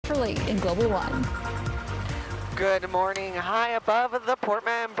Jennifer Lee in Global One. Good morning. High above the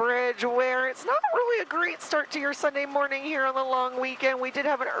Portman Bridge, where it's not really a great start to your Sunday morning here on the long weekend. We did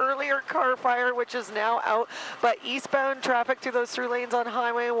have an earlier car fire, which is now out, but eastbound traffic through those through lanes on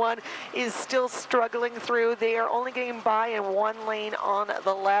Highway 1 is still struggling through. They are only getting by in one lane on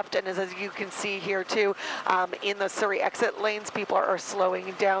the left, and as you can see here too, in the Surrey exit lanes, people are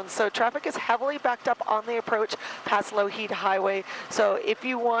slowing down. So traffic is heavily backed up on the approach past Lougheed Highway. So if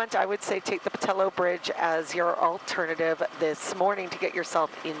you want, I would say take the Patello Bridge as your alternative this morning to get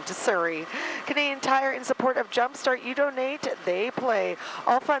yourself into Surrey. Canadian Tire, in support of Jumpstart, you donate, they play.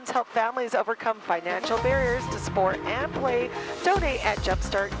 All funds help families overcome financial barriers to sport and play. Donate at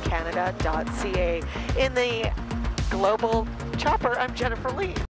jumpstartcanada.ca. In the Global Chopper, I'm Jennifer Lee.